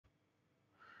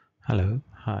Hello,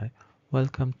 hi.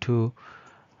 Welcome to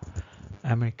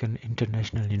American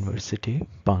International University,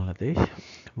 Bangladesh,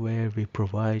 where we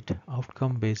provide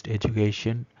outcome-based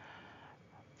education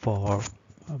for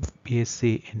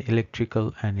BSc in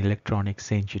Electrical and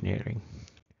Electronics Engineering.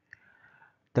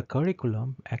 The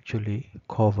curriculum actually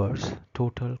covers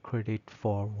total credit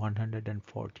for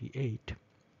 148,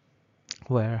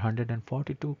 where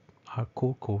 142 are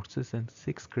core courses and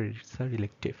 6 credits are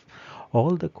elective.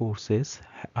 All the courses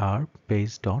are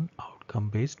based on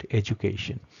outcome-based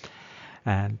education.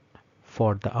 And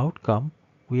for the outcome,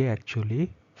 we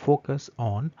actually focus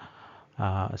on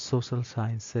social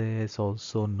sciences,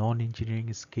 also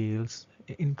non-engineering skills,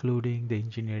 including the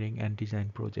engineering and design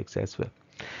projects as well.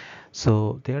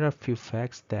 So there are few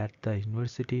facts that the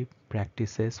university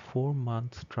practices 4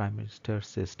 month trimester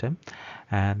system,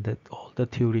 and that all the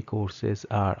theory courses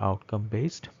are outcome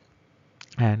based,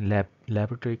 and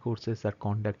laboratory courses are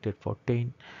conducted for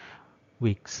 10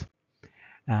 weeks.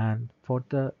 And for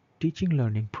the teaching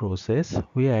learning process,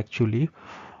 we actually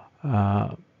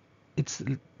uh, it's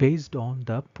based on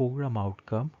the program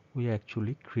outcome. We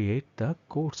actually create the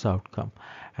course outcome,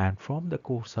 and from the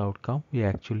course outcome we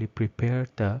actually prepare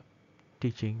the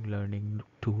teaching learning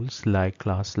tools like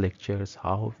class lectures,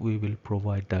 how we will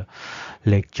provide the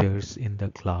lectures in the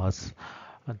class,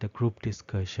 the group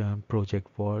discussion, project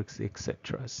works,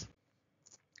 etc.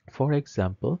 For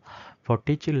example, for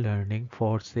teaching learning,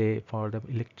 for say for the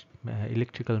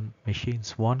electrical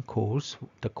machines one course,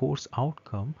 the course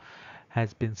outcome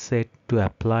has been set to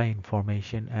apply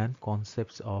information and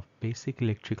concepts of basic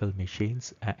electrical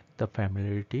machines and the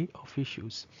familiarity of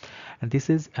issues. And this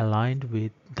is aligned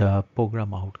with the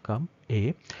program outcome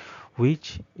A,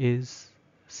 which is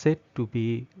set to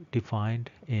be defined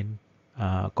in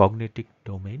cognitive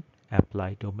domain,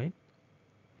 apply domain,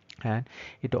 and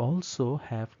it also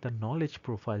have the knowledge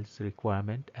profiles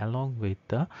requirement along with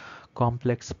the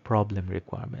complex problem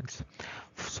requirements.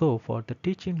 So for the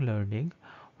teaching learning,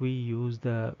 we use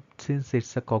the, since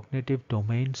it's a cognitive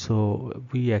domain, so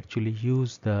we actually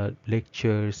use the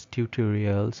lectures,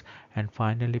 tutorials, and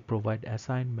finally provide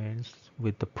assignments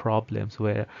with the problems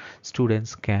where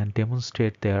students can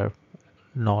demonstrate their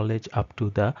knowledge up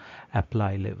to the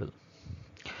apply level.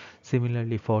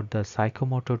 Similarly, for the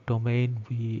psychomotor domain,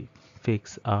 we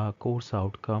fix a course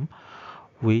outcome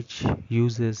which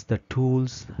uses the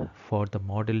tools for the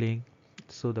modeling.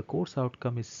 So the course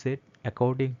outcome is set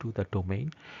according to the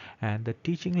domain, and the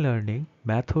teaching learning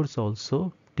methods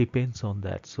also depends on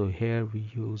that. So here we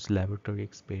use laboratory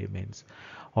experiments,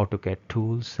 AutoCAD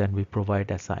tools, and we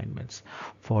provide assignments.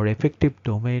 For effective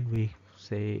domain, we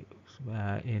say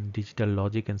in digital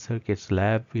logic and circuits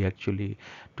lab, we actually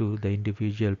do the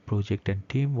individual project and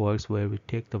team works where we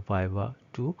take the viva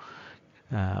to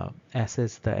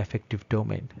assess the effective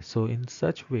domain. So in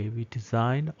such way we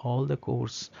design all the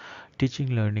course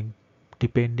teaching learning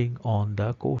depending on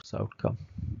the course outcome.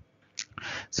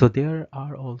 So there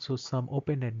are also some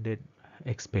open-ended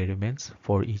experiments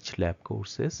for each lab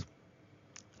courses,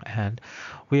 and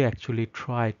we actually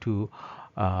try to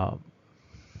uh,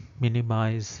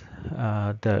 minimize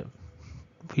the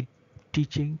with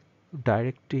teaching,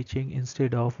 direct teaching.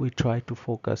 Instead of, we try to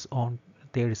focus on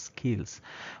their skills,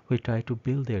 we try to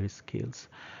build their skills.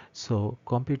 So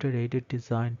computer aided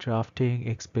design, drafting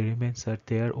experiments are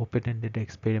there, open-ended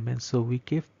experiments, so we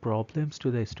give problems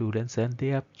to the students and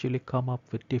they actually come up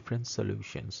with different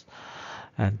solutions.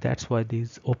 And that's why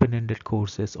these open-ended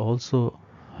courses also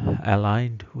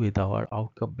aligned with our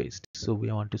outcome based, so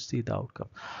we want to see the outcome.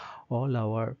 All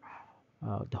our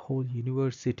the whole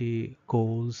university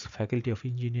goals, faculty of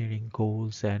engineering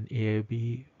goals, and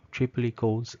AIB triple E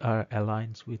goals are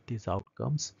aligned with these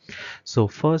outcomes. So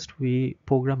first, we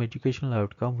program educational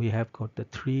outcome, we have got the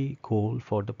three goal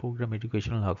for the program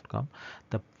educational outcome.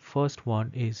 The first one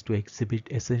is to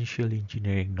exhibit essential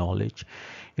engineering knowledge,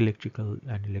 electrical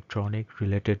and electronic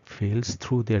related fields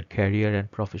through their career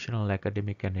and professional,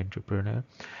 academic, and entrepreneur.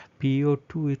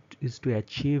 PO2 it is to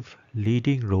achieve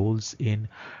leading roles in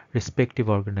respective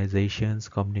organizations,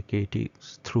 communicating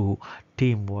through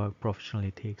teamwork, professional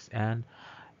ethics, and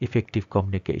effective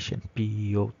communication.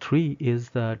 PEO3 is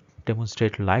the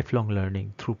demonstrate lifelong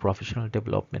learning through professional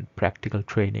development, practical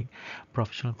training,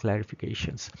 professional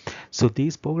clarifications. So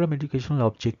these program educational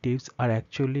objectives are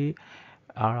actually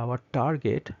are our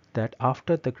target, that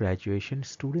after the graduation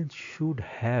students should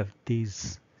have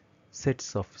these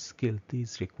sets of skill,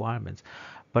 these requirements,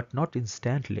 but not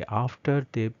instantly, after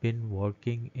they've been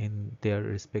working in their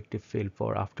respective field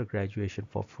for after graduation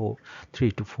for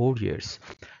 3 to 4 years.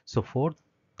 So for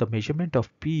the measurement of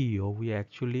PEO, we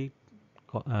actually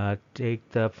take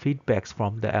the feedbacks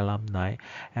from the alumni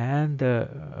and the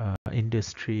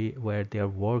industry where they are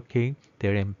working,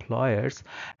 their employers,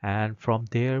 and from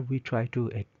there we try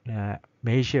to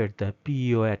measure the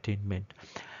PEO attainment.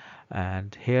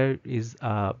 And here is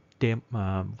a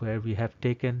where we have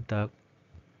taken the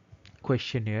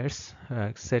questionnaires,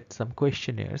 set some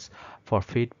questionnaires for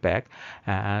feedback,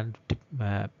 and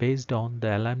based on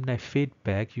the alumni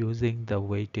feedback using the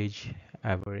weightage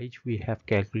average, we have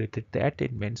calculated the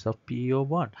attainments of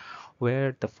PEO1,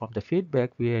 where from the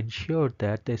feedback we ensured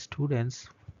that the students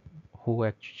who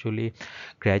actually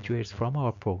graduates from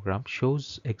our program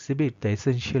exhibit the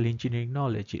essential engineering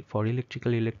knowledge for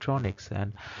electrical electronics,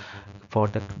 and for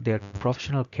their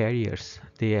professional careers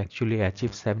they actually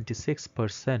achieve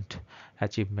 76%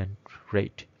 achievement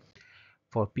rate.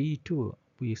 For PE2,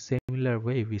 we similar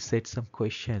way we set some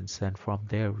questions, and from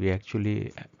there we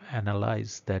actually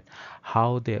analyze that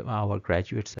how our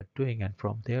graduates are doing, and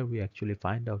from there we actually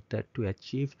find out that to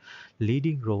achieve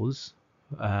leading roles,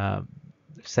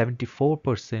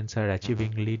 74% are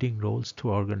achieving leading roles to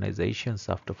organizations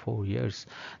after 4 years.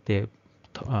 They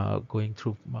going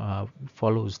through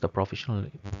follows the professional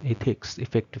ethics,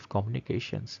 effective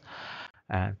communications.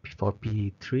 And for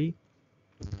PE3,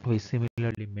 we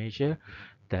similarly measure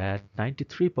that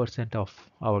 93%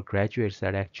 of our graduates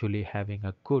are actually having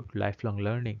a good lifelong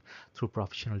learning through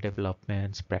professional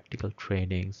developments, practical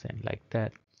trainings, and like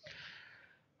that.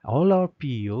 All our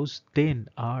PEOs then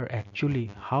are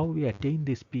actually how we attain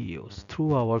these PEOs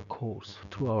through our course,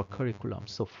 through our curriculum.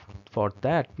 So for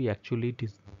that, we actually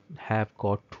have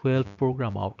got 12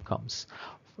 program outcomes: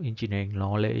 engineering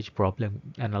knowledge, problem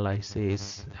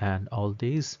analysis, and all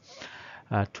these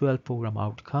 12 program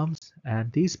outcomes.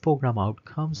 And these program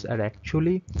outcomes are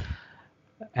actually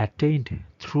attained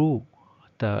through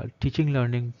the teaching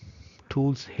learning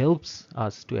tools helps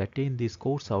us to attain this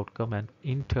course outcome, and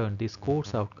in turn this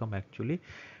course outcome actually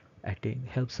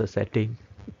helps us attain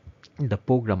the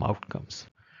program outcomes.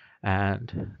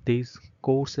 And these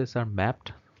courses are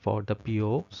mapped for the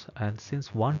POs, and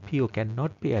since one PO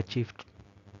cannot be achieved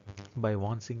by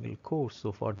one single course,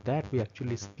 so for that we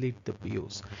actually split the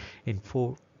POs in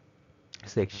 4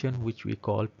 section, which we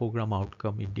call program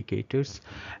outcome indicators.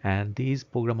 And these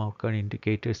program outcome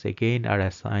indicators again are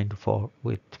assigned for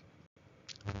with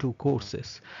 2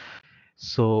 courses.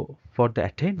 So for the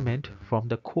attainment, from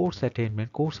the course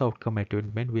attainment, course outcome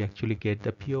attainment, we actually get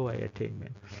the POI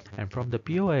attainment, and from the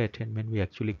POI attainment we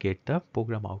actually get the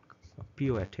program outcome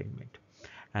PO attainment,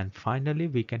 and finally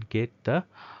we can get the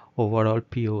overall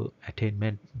PO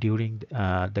attainment during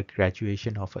the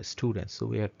graduation of a student. So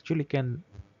we actually can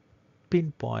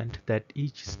pinpoint that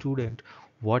each student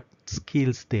what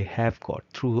skills they have got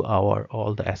through our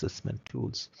all the assessment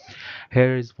tools.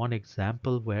 Here is one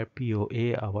example where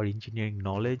POA, our engineering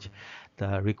knowledge,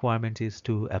 the requirement is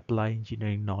to apply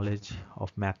engineering knowledge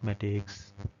of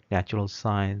mathematics, natural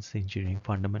science, engineering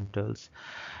fundamentals,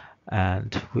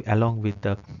 and along with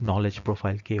the knowledge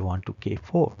profile K1 to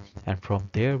K4. And from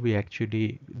there we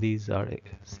actually, these are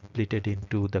splitted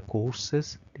into the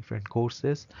courses, different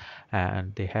courses,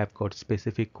 and they have got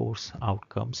specific course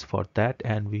outcomes for that,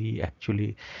 and we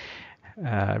actually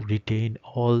retain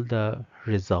all the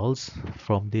results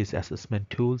from these assessment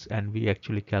tools, and we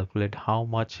actually calculate how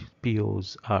much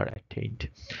POs are attained.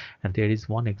 And there is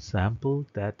one example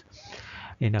that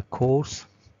in a course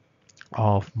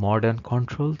of modern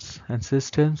controls and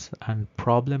systems, and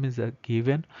problem is a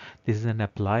given. This is an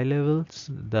apply level.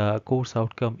 The course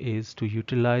outcome is to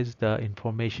utilize the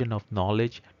information of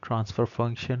knowledge transfer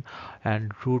function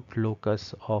and root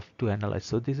locus of to analyze.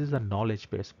 So this is a knowledge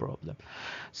based problem.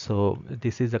 So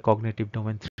this is a cognitive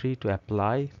domain 3 to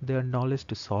apply their knowledge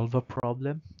to solve a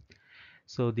problem.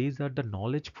 So these are the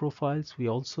knowledge profiles. We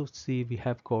also see we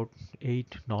have got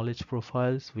 8 knowledge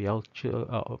profiles.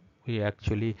 We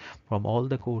actually from all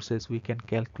the courses we can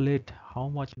calculate how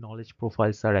much knowledge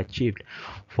profiles are achieved.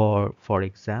 For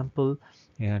example,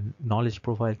 and knowledge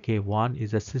profile K1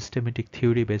 is a systematic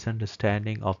theory based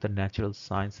understanding of the natural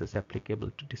sciences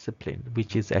applicable to discipline,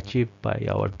 which is achieved by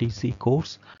our DC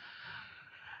course.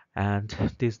 And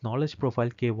this knowledge profile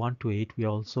K1 to 8 we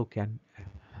also can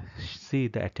see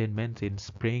the attainments. In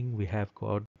spring we have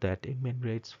got the attainment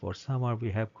rates, for summer we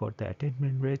have got the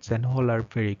attainment rates, and all are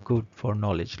very good for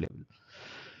knowledge level.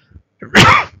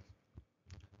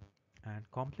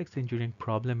 And complex engineering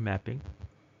problem mapping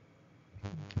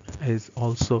is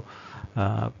also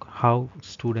how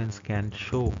students can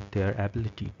show their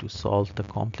ability to solve the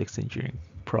complex engineering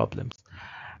problems.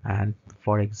 And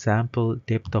for example,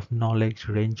 depth of knowledge,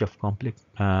 range of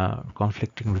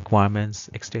conflicting requirements,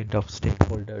 extent of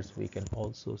stakeholders. We can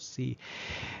also see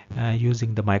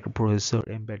using the microprocessor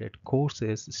embedded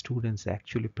courses, students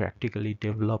actually practically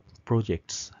develop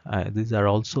projects. These are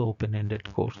also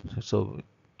open-ended courses. So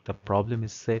the problem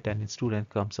is set and the student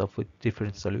comes up with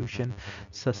different solution,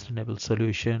 sustainable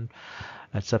solution,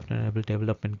 and sustainable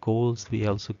development goals. We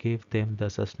also give them the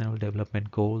sustainable development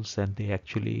goals and they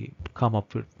actually come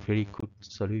up with very good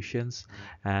solutions.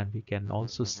 And we can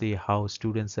also see how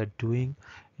students are doing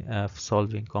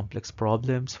solving complex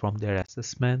problems from their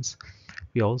assessments.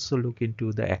 We also look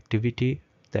into the activity,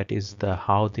 that is the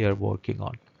how they are working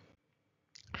on.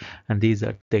 And these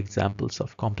are the examples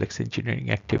of complex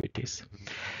engineering activities.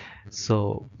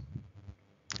 So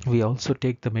we also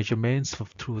take the measurements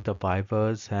through the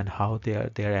vivas and how their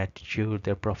attitude,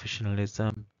 their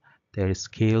professionalism, their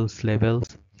skills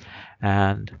levels,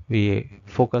 and we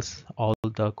focus all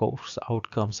the course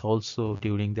outcomes also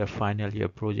during their final year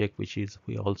project, which is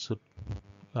we also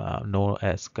know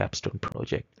as capstone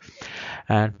project.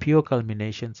 And PO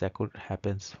culminations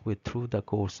happens with through the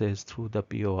courses, through the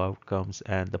PO outcomes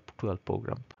and the 12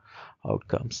 program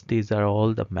outcomes. These are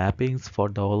all the mappings for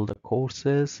all the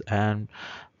courses. And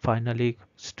finally,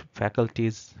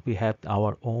 faculties, we have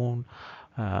our own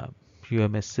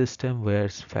UMS system where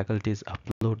faculties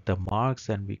upload the marks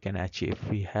and we can achieve.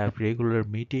 We have regular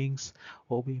meetings,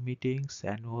 OB meetings,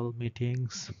 annual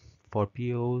meetings for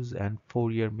POs and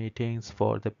 4-year meetings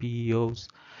for the PEOs.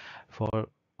 For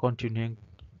continuing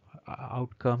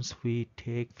outcomes, we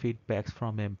take feedbacks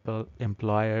from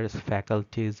employers,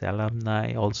 faculties,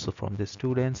 alumni, also from the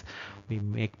students. We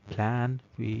make plan,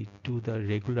 we do the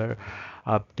regular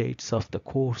updates of the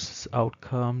course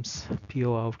outcomes,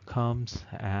 PO outcomes,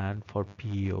 and for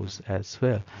PEOs as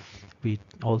well. We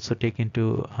also take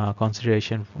into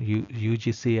consideration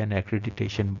UGC and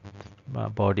accreditation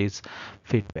bodies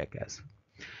feedback as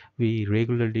well. We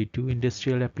regularly do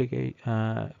industrial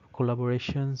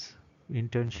collaborations,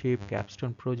 internship,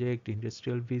 capstone project,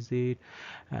 industrial visit,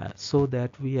 so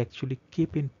that we actually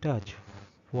keep in touch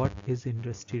what is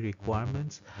industry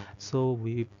requirements. So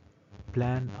we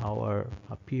plan our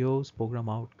POs, program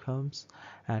outcomes,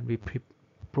 and we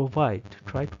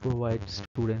try to provide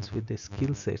students with the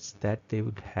skill sets that they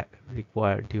would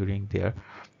require during their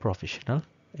professional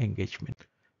engagement.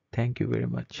 Thank you very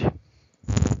much.